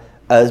have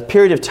a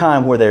period of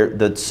time where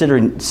the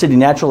city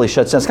naturally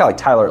shuts down. It's kind of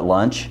like Tyler at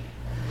lunch.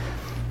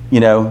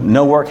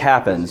 No work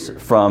happens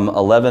from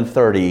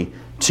 11:30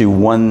 to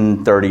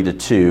 1:30 to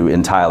 2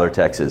 in Tyler,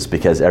 Texas,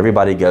 because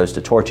everybody goes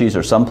to Torchy's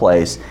or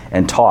someplace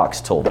and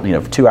talks till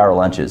 2-hour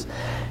lunches.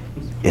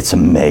 It's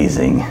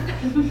amazing.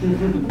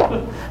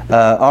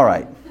 All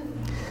right.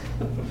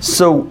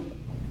 So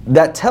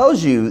that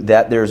tells you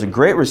that there's a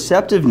great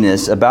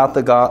receptiveness about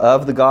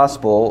the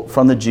gospel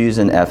from the Jews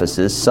in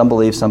Ephesus. Some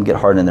believe, some get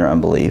hardened in their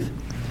unbelief.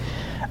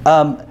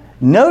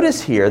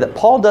 Notice here that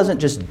Paul doesn't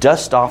just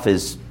dust off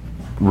his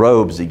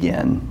robes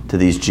again to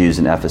these Jews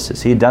in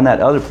Ephesus. He had done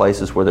that other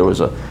places where there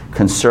was a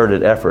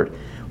concerted effort.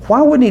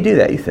 Why wouldn't he do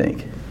that, you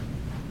think?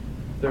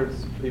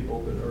 There's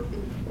people that are...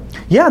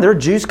 Yeah, there are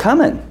Jews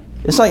coming.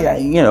 It's like,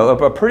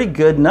 a pretty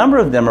good number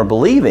of them are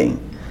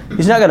believing.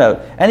 He's not going to...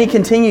 And he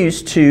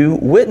continues to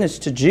witness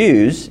to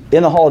Jews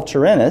in the hall of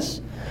Tyrannus.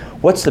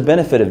 What's the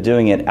benefit of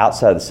doing it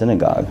outside of the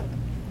synagogue?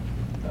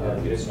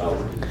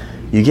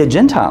 You get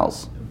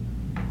Gentiles.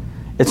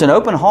 It's an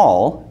open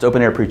hall. It's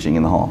open air preaching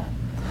in the hall.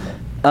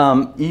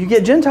 You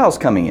get Gentiles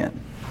coming in.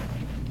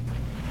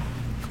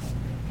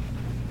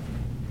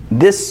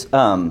 This,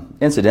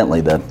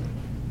 incidentally,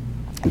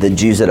 the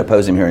Jews that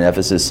oppose him here in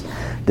Ephesus,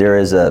 there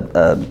is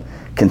a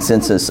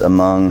consensus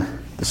among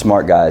the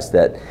smart guys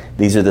that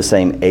these are the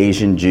same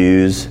Asian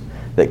Jews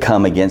that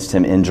come against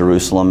him in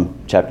Jerusalem.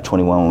 Chapter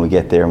 21, when we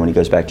get there, when he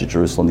goes back to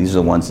Jerusalem, these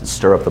are the ones that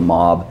stir up the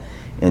mob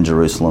in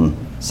Jerusalem.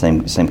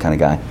 Same kind of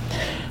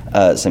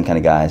guy. Same kind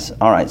of guys.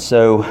 All right,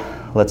 so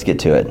let's get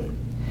to it.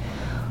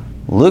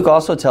 Luke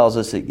also tells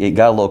us it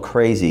got a little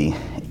crazy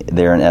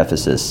there in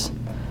Ephesus.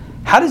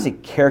 How does he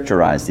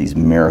characterize these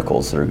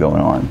miracles that are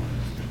going on?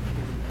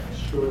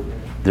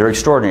 Extraordinary. They're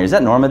extraordinary. Is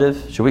that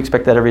normative? Should we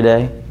expect that every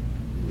day?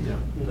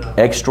 No.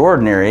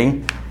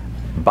 Extraordinary,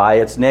 by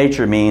its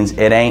nature, means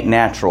it ain't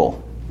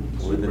natural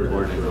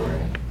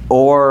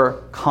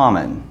or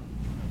common,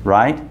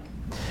 right?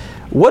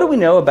 What do we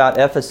know about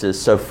Ephesus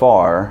so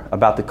far,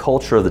 about the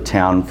culture of the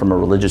town from a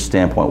religious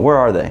standpoint? Where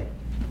are they?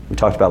 We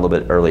talked about it a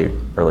little bit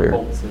earlier.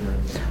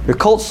 Cult-centered. They're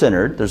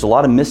cult-centered. There's a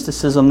lot of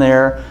mysticism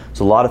there.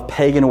 There's a lot of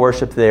pagan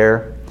worship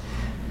there.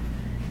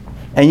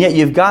 And yet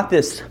you've got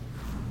this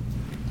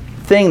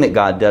thing that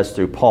God does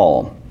through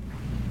Paul.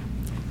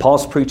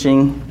 Paul's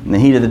preaching in the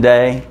heat of the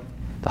day,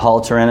 the Hall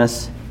of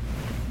Tyrannus,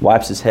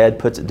 wipes his head,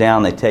 puts it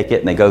down, they take it,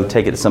 and they go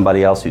take it to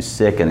somebody else who's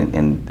sick,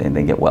 and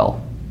they get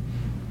well.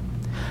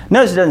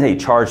 Notice he doesn't say he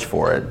charged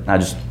for it. I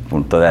just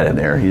want to throw that in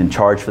there. He didn't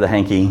charge for the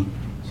hanky.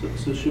 So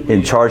should He we...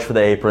 didn't charge for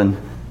the apron.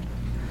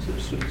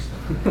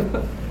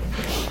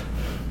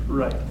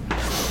 Right.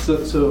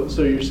 So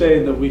you're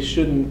saying that we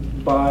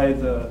shouldn't buy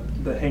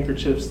the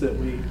handkerchiefs that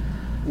we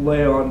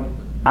lay on.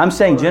 I'm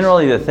saying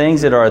generally the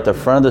things that are at the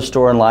front of the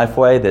store in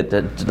Lifeway, that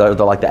they're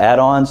like the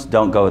add-ons,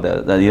 don't go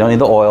there. You don't need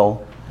the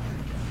oil.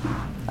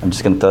 I'm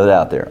just going to throw that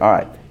out there. All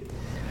right.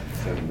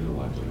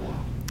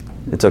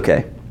 It's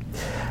okay.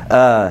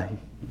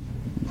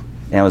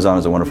 Amazon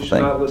is a wonderful We should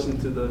thing. not listen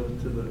to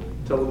the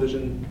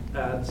television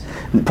ads.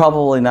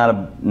 Probably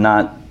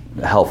not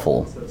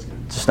helpful. That's good.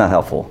 It's just not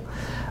helpful.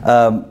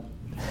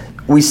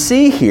 We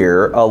see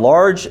here a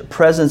large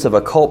presence of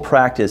occult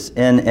practice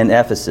in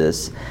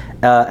Ephesus,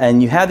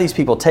 and you have these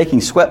people taking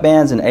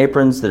sweatbands and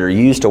aprons that are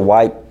used to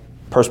wipe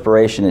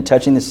perspiration and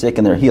touching the sick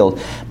and they're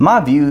healed. My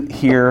view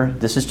here,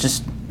 this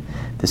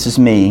is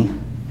me,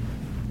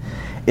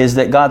 is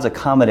that God's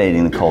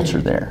accommodating the culture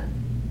there.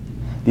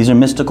 These are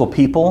mystical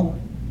people,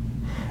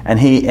 and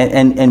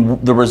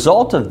the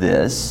result of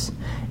this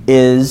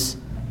is,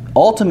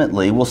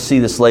 ultimately, we'll see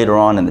this later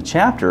on in the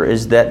chapter,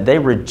 is that they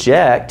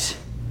reject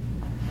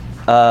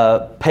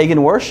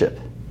pagan worship.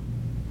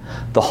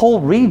 The whole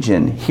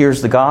region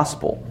hears the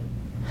gospel.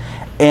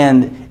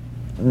 And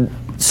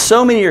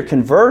so many are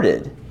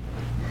converted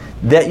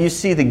that you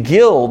see the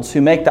guilds who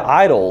make the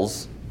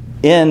idols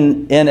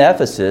in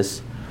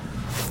Ephesus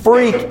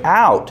freak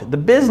out. The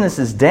business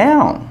is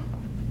down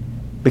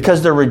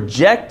because they're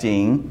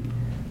rejecting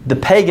the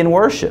pagan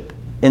worship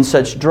in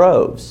such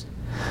droves.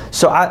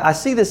 So I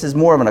see this as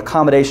more of an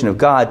accommodation of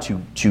God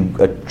to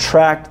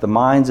attract the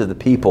minds of the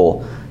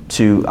people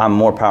to, I'm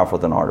more powerful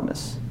than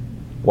Artemis.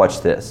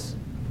 Watch this.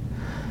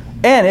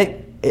 And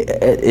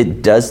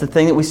it does the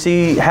thing that we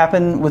see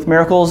happen with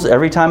miracles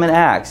every time in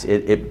Acts.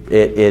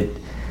 It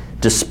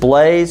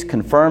displays,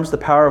 confirms the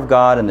power of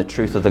God and the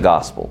truth of the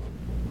gospel.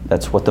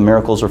 That's what the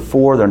miracles are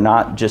for. They're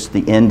not just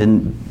the end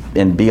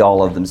and be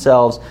all of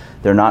themselves.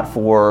 They're not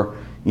for,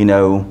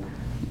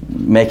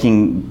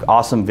 making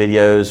awesome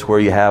videos where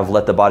you have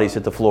let the bodies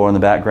hit the floor in the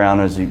background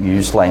as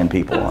you slaying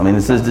people. I mean,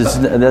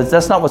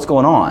 that's not what's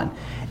going on.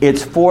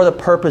 It's for the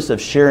purpose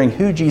of sharing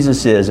who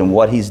Jesus is and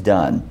what He's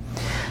done.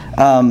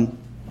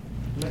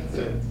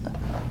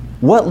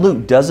 What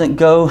Luke doesn't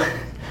go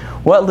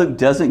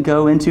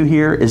into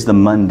here is the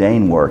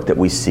mundane work that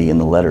we see in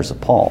the letters of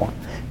Paul.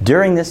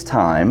 During this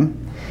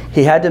time,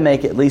 he had to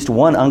make at least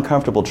one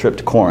uncomfortable trip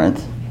to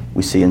Corinth.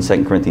 We see in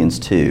 2 Corinthians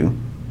 2.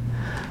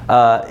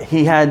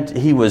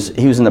 He was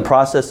in the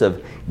process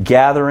of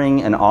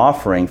gathering an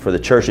offering for the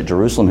church at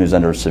Jerusalem, who's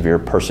under severe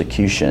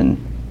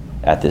persecution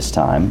at this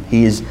time.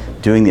 He's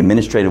doing the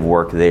administrative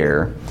work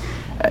there.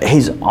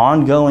 He's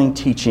ongoing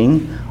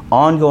teaching,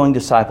 ongoing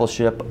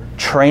discipleship,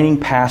 training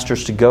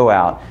pastors to go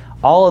out.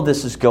 All of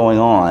this is going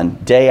on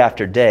day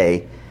after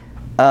day.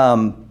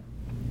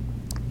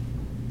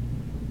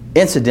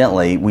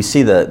 Incidentally, we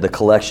see the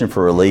collection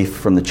for relief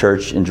from the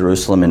church in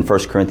Jerusalem in 1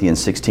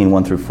 Corinthians 16,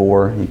 1 through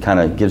 4. He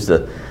kind of gives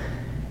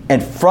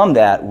and from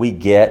that we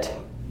get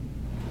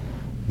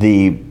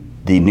the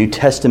New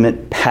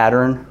Testament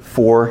pattern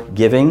for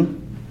giving.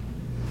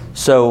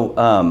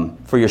 So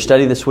for your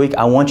study this week,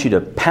 I want you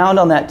to pound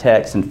on that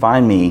text and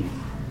find me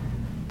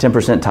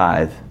 10%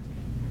 tithe,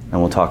 and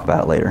we'll talk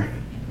about it later.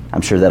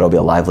 I'm sure that'll be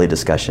a lively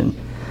discussion.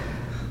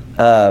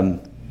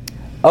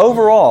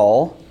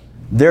 Overall,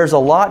 there's a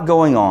lot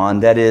going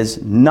on that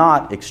is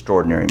not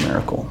extraordinary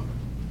miracle,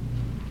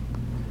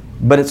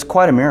 but it's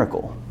quite a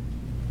miracle.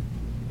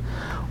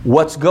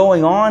 What's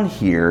going on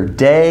here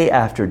day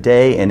after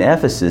day in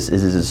Ephesus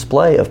is a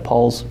display of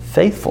Paul's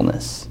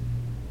faithfulness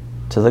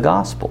to the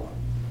gospel.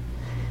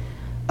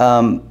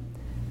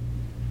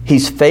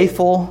 He's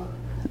faithful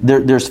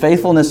There's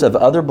faithfulness of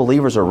other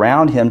believers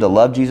around him to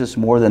love Jesus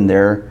more than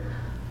their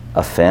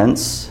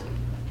offense,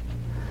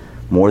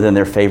 more than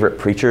their favorite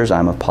preachers.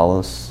 I'm of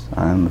Apollos,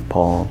 I'm of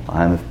Paul,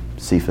 I'm of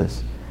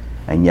Cephas.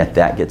 And yet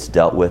that gets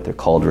dealt with. They're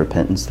called to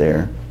repentance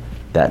there.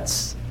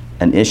 That's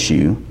an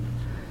issue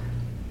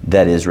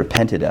that is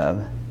repented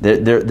of.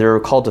 They're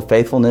called to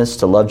faithfulness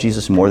to love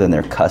Jesus more than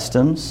their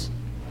customs.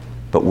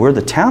 But we're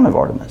the town of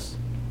Artemis.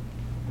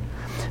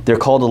 They're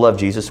called to love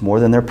Jesus more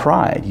than their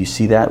pride. You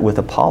see that with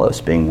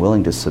Apollos being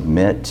willing to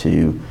submit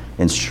to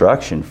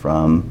instruction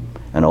from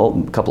a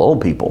couple of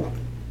old people,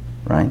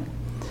 right?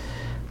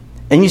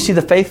 And you see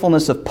the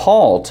faithfulness of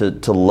Paul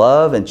to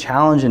love and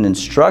challenge and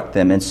instruct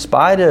them in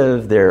spite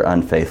of their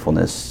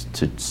unfaithfulness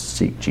to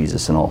seek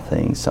Jesus in all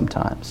things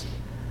sometimes.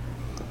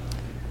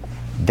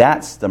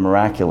 That's the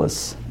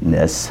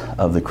miraculousness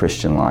of the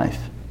Christian life,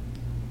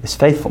 is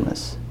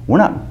faithfulness. We're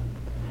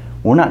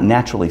not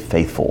naturally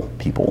faithful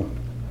people.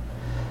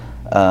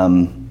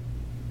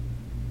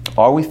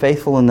 Are we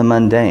faithful in the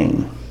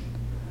mundane?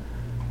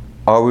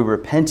 Are we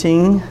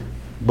repenting,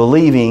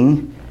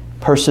 believing,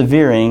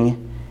 persevering,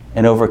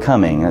 and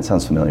overcoming? That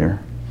sounds familiar.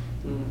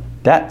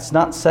 That's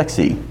not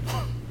sexy,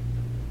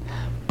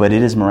 but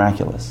it is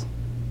miraculous.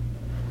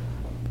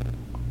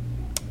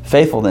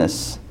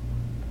 Faithfulness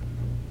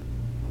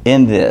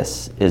in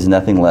this is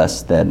nothing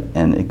less than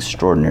an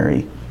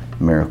extraordinary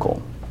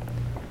miracle.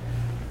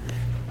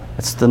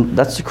 That's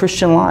the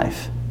Christian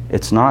life.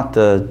 It's not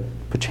the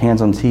put your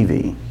hands on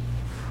TV.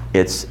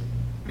 It's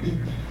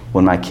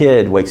when my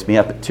kid wakes me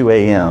up at 2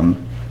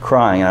 a.m.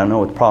 crying, and I don't know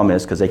what the problem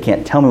is because they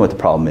can't tell me what the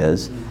problem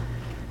is.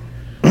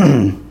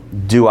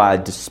 Do I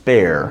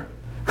despair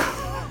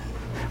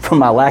from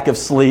my lack of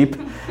sleep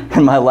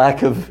and my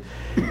lack of,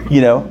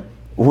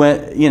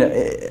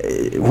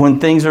 when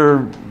things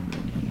are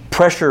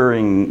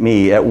pressuring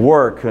me at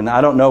work and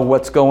I don't know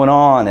what's going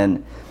on,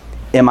 and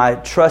am I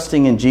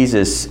trusting in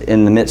Jesus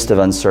in the midst of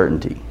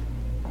uncertainty?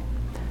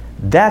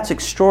 That's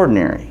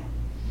extraordinary.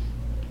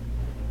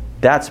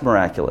 That's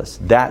miraculous.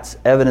 That's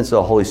evidence of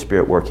the Holy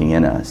Spirit working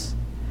in us.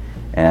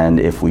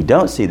 And if we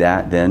don't see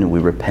that, then we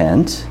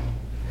repent,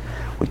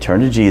 we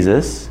turn to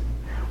Jesus,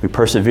 we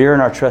persevere in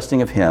our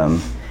trusting of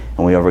Him,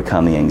 and we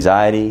overcome the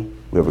anxiety,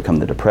 we overcome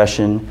the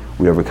depression,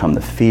 we overcome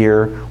the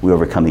fear, we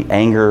overcome the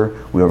anger,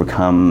 we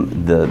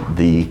overcome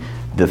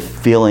the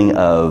feeling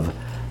of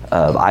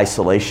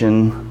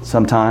isolation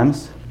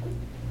sometimes,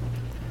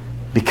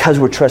 because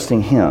we're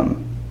trusting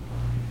Him.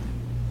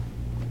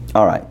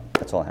 All right,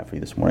 that's all I have for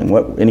you this morning.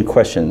 Any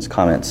questions,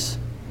 comments?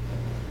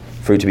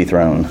 Fruit to be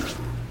thrown.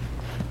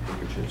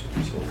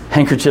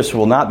 Handkerchiefs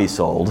will not be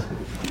sold.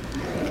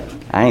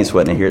 I ain't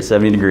sweating it here at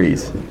 70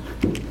 degrees.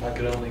 I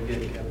could only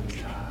get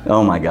Kevin's tie.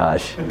 Oh my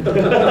gosh.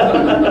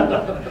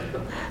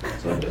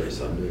 Someday.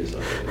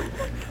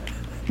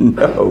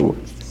 No.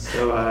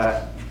 So,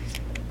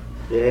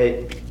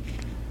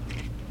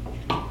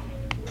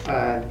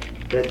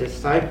 the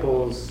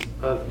disciples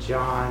of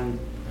John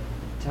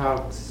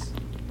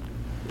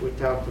we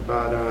talked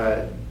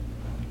about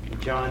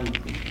John,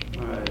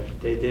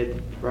 they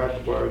did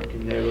prep work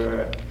and they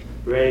were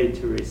ready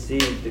to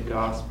receive the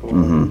gospel.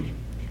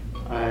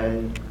 Mm-hmm.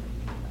 I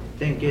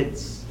think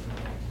it's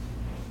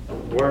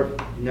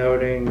worth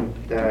noting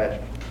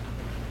that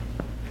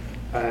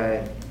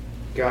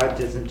God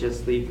doesn't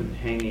just leave them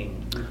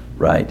hanging.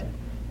 Right.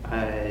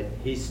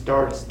 He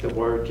starts the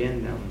work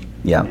in them.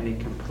 Yeah. And He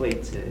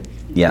completes it.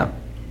 Yeah.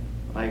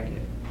 Like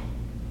it.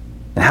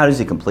 And how does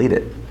He complete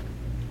it?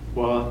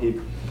 Well,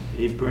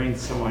 he brings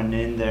someone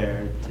in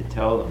there to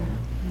tell them.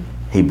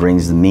 He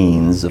brings the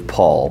means of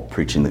Paul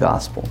preaching the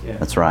gospel. Yeah.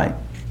 That's right.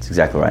 That's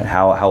exactly right.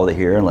 How will they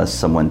hear unless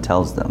someone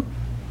tells them?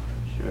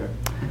 Sure.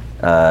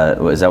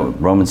 Is that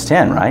Romans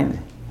 10, right?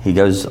 He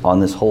goes on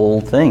this whole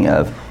thing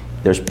of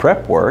there's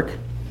prep work,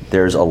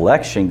 there's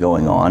election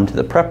going on to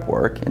the prep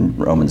work in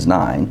Romans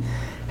 9.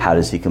 How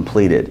does He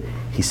complete it?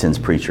 He sends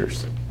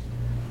preachers.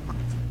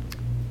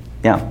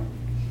 Yeah.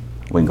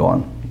 We can go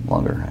on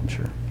longer, I'm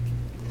sure.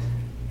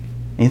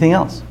 Anything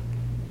else?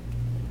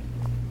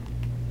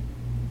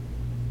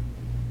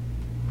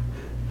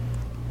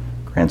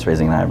 Grant's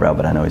raising an eyebrow,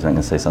 but I know he's not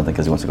going to say something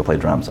because he wants to go play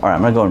drums. All right,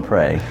 I'm going to go and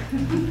pray.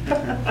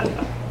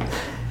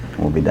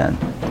 We'll be done.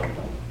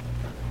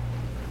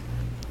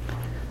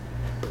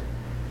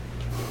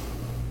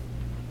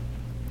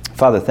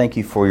 Father, thank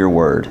you for your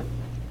word.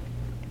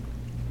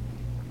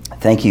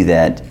 Thank you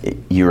that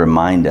you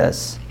remind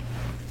us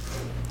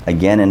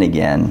again and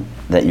again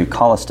that you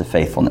call us to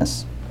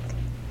faithfulness.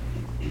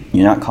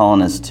 You're not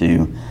calling us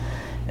to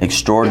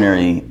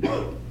extraordinary,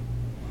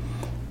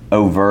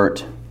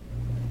 overt,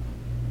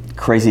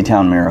 crazy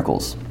town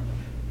miracles.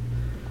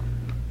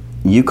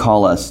 You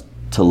call us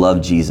to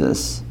love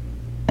Jesus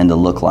and to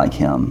look like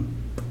Him.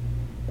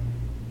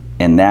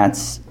 And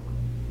that's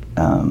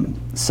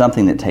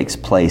something that takes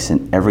place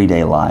in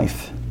everyday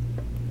life.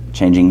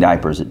 Changing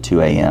diapers at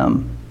 2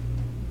 a.m.,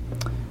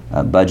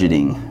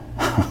 budgeting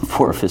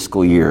for a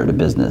fiscal year at a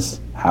business,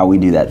 how we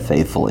do that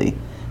faithfully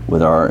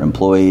with our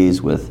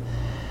employees, with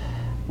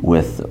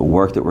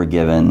work that we're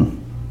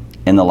given,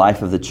 In the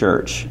life of the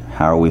church,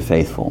 how are we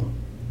faithful?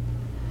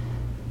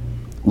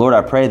 Lord,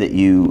 I pray that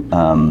you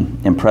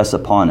impress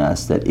upon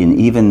us that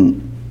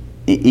even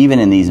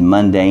in these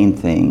mundane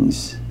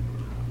things,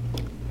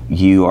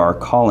 you are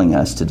calling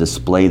us to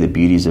display the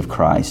beauties of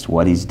Christ,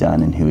 what he's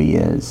done and who he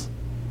is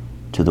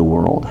to the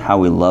world, how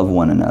we love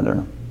one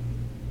another,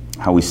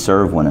 how we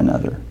serve one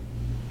another.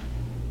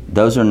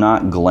 Those are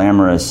not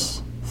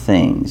glamorous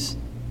things.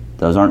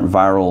 Those aren't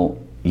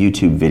viral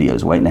YouTube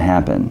videos waiting to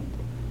happen.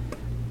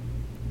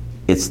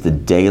 It's the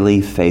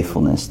daily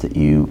faithfulness that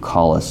you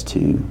call us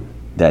to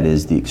that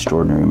is the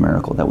extraordinary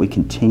miracle, that we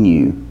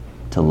continue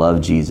to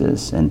love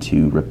Jesus and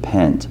to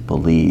repent,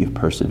 believe,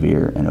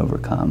 persevere, and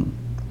overcome.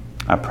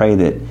 I pray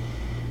that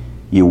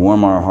you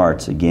warm our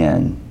hearts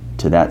again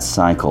to that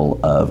cycle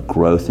of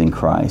growth in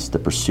Christ, the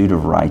pursuit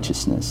of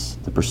righteousness,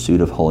 the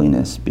pursuit of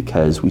holiness,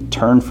 because we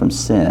turn from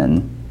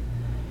sin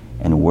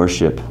and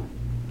worship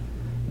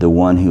the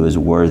one who is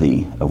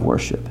worthy of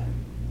worship,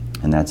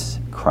 and that's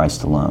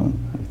Christ alone.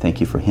 We thank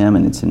you for him,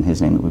 and it's in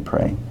his name that we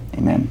pray.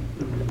 Amen.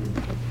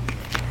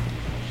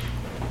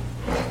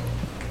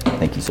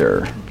 Thank you,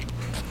 sir.